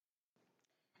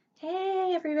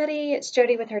Hi, everybody. It's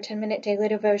Jody with her 10-minute daily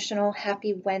devotional.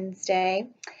 Happy Wednesday.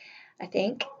 I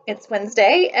think it's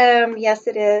Wednesday. Yes,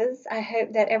 it is. I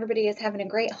hope that everybody is having a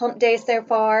great hump day so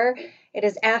far. It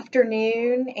is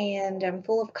afternoon, and I'm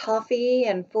full of coffee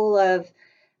and full of,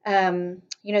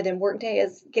 the workday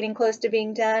is getting close to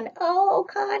being done. Oh,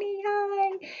 Connie,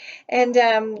 hi.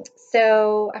 And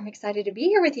so I'm excited to be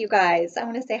here with you guys. I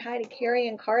want to say hi to Carrie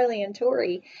and Carly and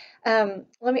Tori. Let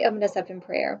me open us up in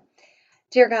prayer.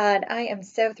 Dear God, I am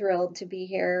so thrilled to be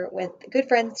here with good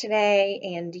friends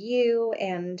today and you,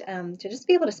 and to just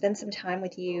be able to spend some time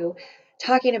with you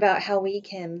talking about how we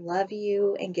can love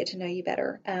you and get to know you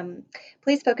better.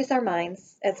 Please focus our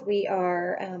minds as we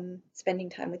are spending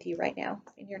time with you right now.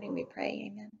 In your name we pray.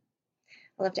 Amen.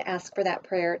 I love to ask for that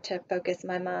prayer to focus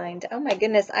my mind. Oh my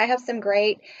goodness, I have some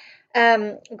great,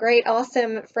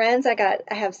 awesome friends. I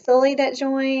have Sully that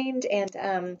joined,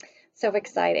 and so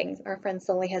exciting. Our friend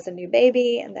Sully has a new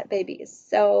baby, and that baby is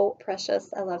so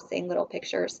precious. I love seeing little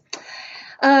pictures.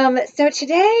 So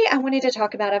today I wanted to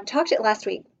talk about, I've talked it last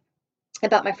week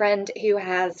about my friend who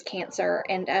has cancer,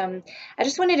 and I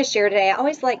just wanted to share today. I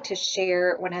always like to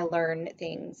share when I learn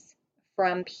things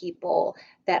from people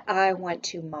that I want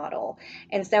to model.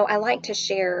 And so I like to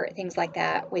share things like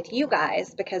that with you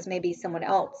guys because maybe someone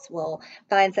else will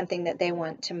find something that they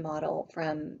want to model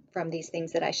from these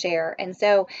things that I share. And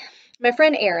so my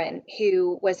friend Erin,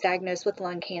 who was diagnosed with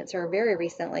lung cancer very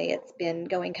recently, it's been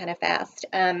going kind of fast.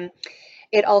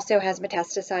 It also has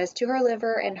metastasized to her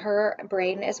liver and her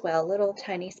brain as well, little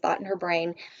tiny spot in her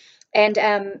brain. And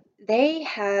they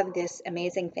have this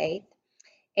amazing faith.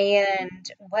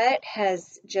 And what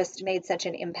has just made such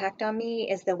an impact on me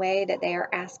is the way that they are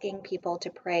asking people to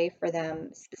pray for them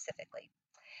specifically.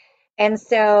 And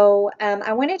so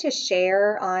I wanted to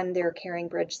share on their Caring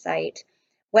Bridge site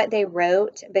what they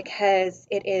wrote because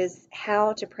it is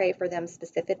how to pray for them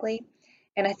specifically.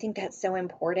 And I think that's so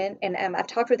important. And I've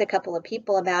talked with a couple of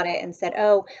people about it and said,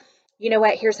 oh, you know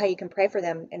what, here's how you can pray for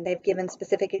them. And they've given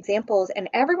specific examples. And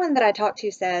everyone that I talk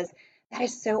to says, that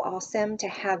is so awesome to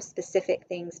have specific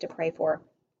things to pray for.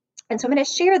 And so I'm going to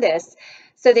share this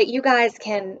so that you guys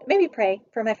can maybe pray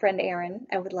for my friend Erin.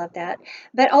 I would love that.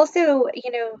 But also,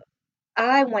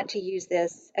 I want to use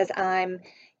this as I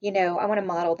want to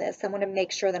model this. I want to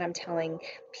make sure that I'm telling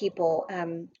people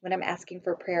when I'm asking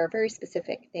for prayer very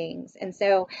specific things. And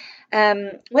so,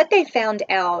 what they found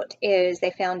out is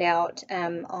they found out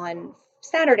on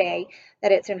Saturday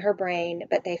that it's in her brain,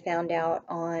 but they found out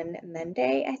on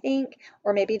Monday, I think,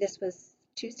 or maybe this was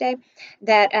Tuesday,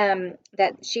 that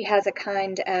she has a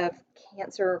kind of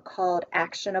cancer called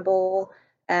actionable.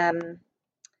 What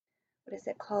is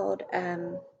it called?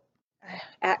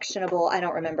 Actionable, I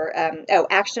don't remember.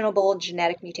 Actionable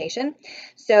genetic mutation.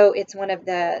 So it's one of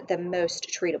the most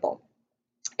treatable.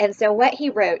 And so what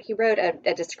he wrote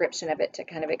a description of it to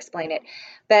kind of explain it.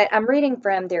 But I'm reading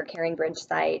from their Caring Bridge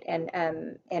site,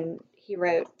 and he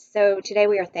wrote, so today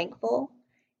we are thankful,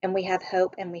 and we have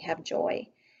hope, and we have joy.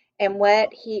 And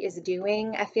what he is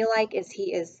doing, I feel like, is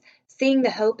he is seeing the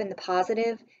hope and the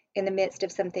positive in the midst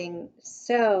of something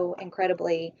so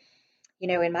incredibly,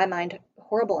 in my mind,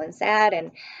 horrible and sad.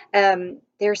 And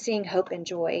they're seeing hope and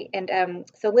joy. And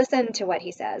so listen to what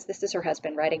he says. This is her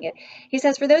husband writing it. He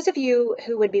says, for those of you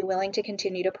who would be willing to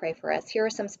continue to pray for us, here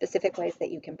are some specific ways that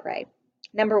you can pray.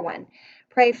 Number one,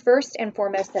 pray first and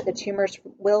foremost that the tumors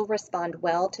will respond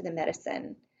well to the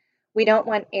medicine. We don't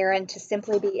want Erin to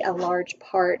simply be a large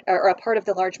part or a part of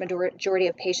the large majority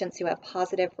of patients who have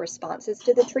positive responses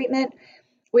to the treatment.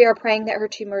 We are praying that her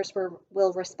tumors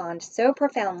will respond so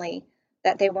profoundly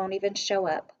that they won't even show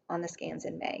up on the scans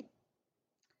in May.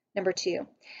 Number two,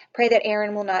 pray that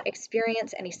Erin will not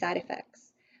experience any side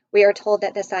effects. We are told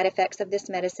that the side effects of this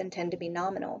medicine tend to be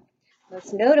nominal.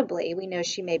 Most notably, we know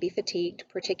she may be fatigued,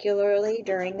 particularly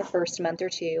during the first month or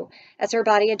two, as her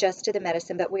body adjusts to the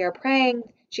medicine, but we are praying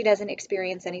she doesn't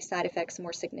experience any side effects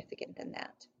more significant than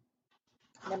that.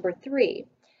 Number three,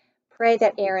 pray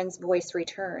that Erin's voice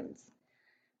returns.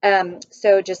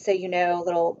 So just so you know,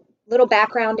 little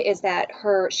background is that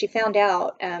she found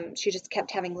out she just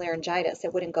kept having laryngitis.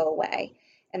 It wouldn't go away.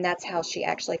 And that's how she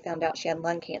actually found out she had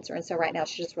lung cancer. And so right now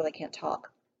she just really can't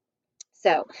talk.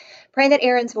 So praying that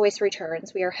Erin's voice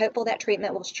returns. We are hopeful that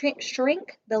treatment will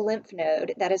shrink the lymph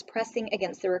node that is pressing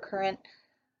against the recurrent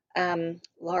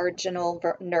laryngeal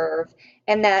nerve.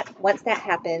 And that once that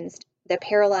happens, the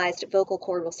paralyzed vocal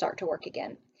cord will start to work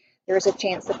again. There is a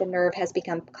chance that the nerve has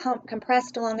become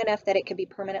compressed long enough that it could be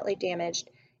permanently damaged.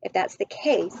 If that's the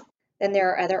case, then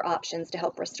there are other options to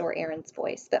help restore Erin's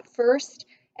voice. But first,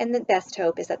 and the best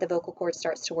hope, is that the vocal cord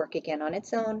starts to work again on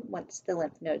its own once the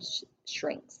lymph node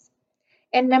shrinks.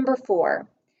 And number four,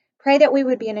 Pray that we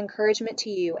would be an encouragement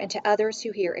to you and to others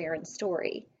who hear Aaron's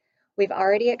story. We've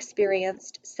already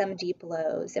experienced some deep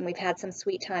lows, and we've had some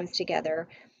sweet times together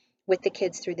with the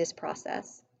kids through this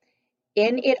process.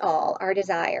 In it all, our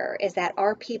desire is that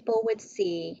our people would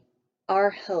see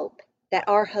our hope, that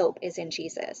our hope is in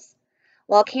Jesus.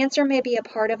 While cancer may be a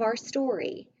part of our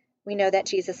story, we know that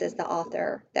Jesus is the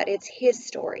author, that it's his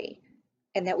story,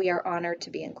 and that we are honored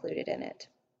to be included in it.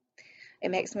 It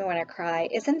makes me want to cry.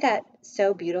 Isn't that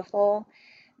so beautiful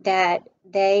that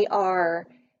they are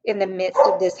in the midst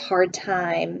of this hard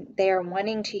time? They are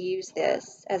wanting to use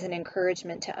this as an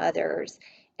encouragement to others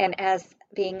and as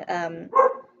being,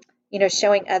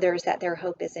 showing others that their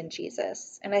hope is in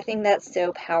Jesus. And I think that's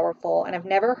so powerful. And I've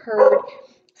never heard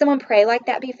someone pray like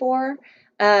that before.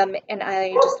 And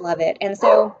I just love it. And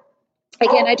so,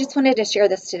 again, I just wanted to share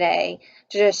this today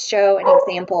to just show an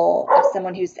example of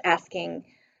someone who's asking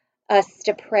us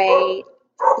to pray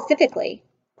specifically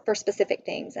for specific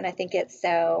things. And I think it's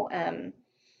so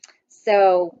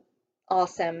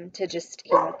awesome to just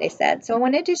hear what they said. So I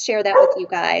wanted to share that with you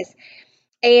guys.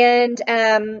 And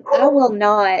I will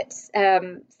not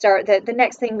start the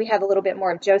next thing. We have a little bit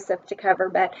more of Joseph to cover,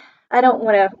 but I don't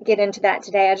want to get into that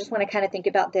today. I just want to kind of think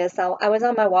about this. I was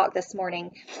on my walk this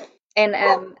morning, and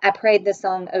I prayed the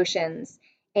song Oceans.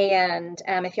 And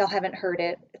if y'all haven't heard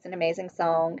it, it's an amazing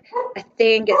song. I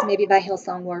think it's maybe by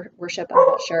Hillsong Worship. I'm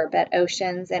not sure, but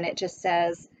Oceans. And it just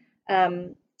says,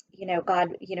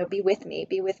 God, be with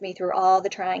me through all the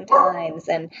trying times.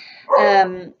 And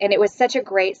it was such a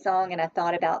great song. And I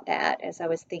thought about that as I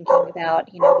was thinking about,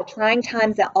 the trying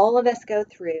times that all of us go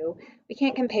through. We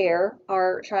can't compare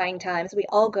our trying times. We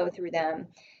all go through them.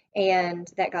 And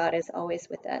that God is always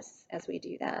with us as we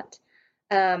do that.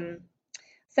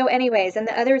 So anyways, and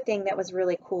the other thing that was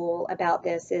really cool about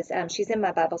this is she's in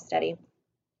my Bible study.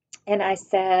 And I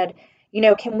said,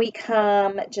 can we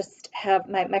come just have,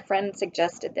 my friend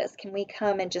suggested this, can we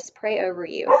come and just pray over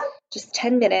you? Just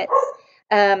 10 minutes.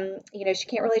 She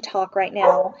can't really talk right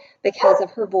now because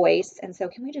of her voice. And so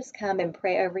can we just come and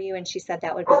pray over you? And she said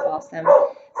that would be awesome.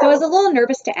 So I was a little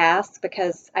nervous to ask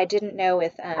because I didn't know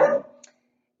if,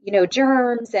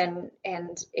 germs and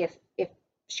if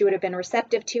she would have been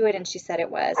receptive to it, and she said it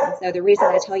was. And so the reason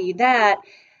I tell you that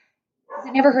is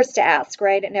it never hurts to ask,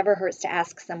 right? It never hurts to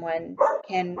ask someone,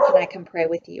 can I come pray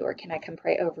with you, or can I come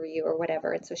pray over you, or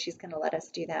whatever. And so she's going to let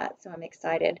us do that. So I'm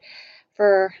excited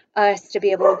for us to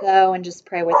be able to go and just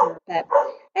pray with her. But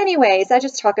anyways, I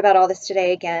just talk about all this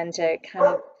today again to kind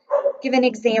of give an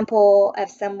example of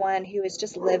someone who is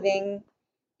just living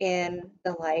in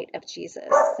the light of Jesus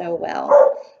so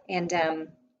well. And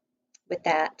with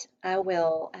that, I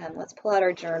will, let's pull out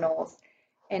our journals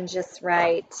and just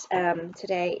write,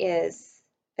 today is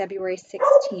February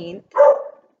 16th,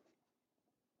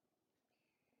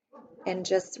 and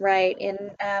just write, in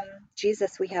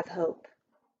Jesus we have hope.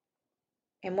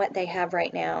 And what they have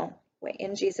right now,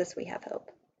 in Jesus we have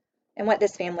hope. And what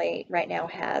this family right now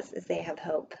has is they have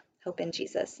hope. Hope in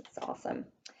Jesus. It's awesome.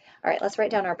 All right, let's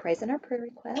write down our praise and our prayer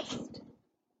request.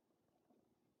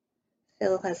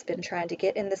 Phil has been trying to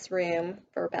get in this room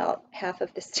for about half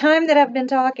of this time that I've been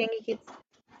talking.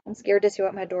 I'm scared to see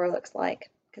what my door looks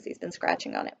like because he's been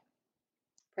scratching on it.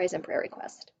 Praise and prayer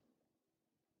request.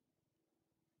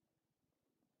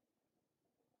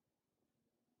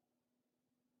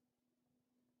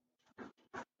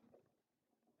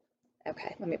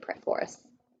 Okay, let me pray for us.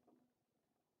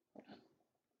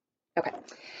 Okay.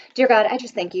 Dear God, I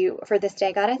just thank you for this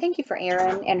day. God, I thank you for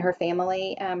Erin and her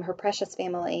family, her precious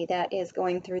family that is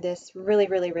going through this really,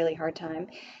 really, really hard time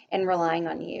and relying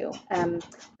on you.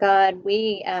 God, I'm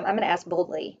going to ask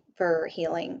boldly for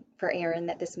healing for Erin,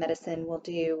 that this medicine will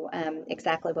do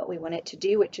exactly what we want it to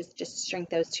do, which is just shrink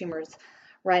those tumors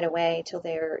right away till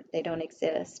they don't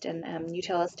exist. And you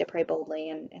tell us to pray boldly,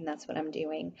 and that's what I'm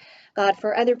doing. God,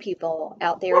 for other people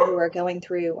out there who are going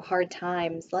through hard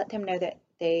times, let them know that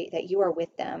you are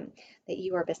with them, that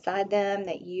you are beside them,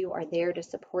 that you are there to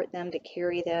support them, to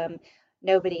carry them.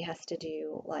 Nobody has to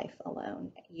do life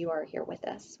alone. You are here with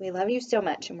us. We love you so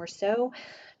much, and we're so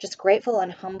just grateful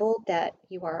and humbled that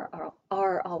you are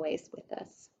always with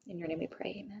us. In your name we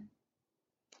pray, amen.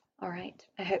 All right.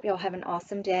 I hope y'all have an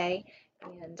awesome day,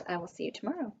 and I will see you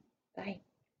tomorrow. Bye.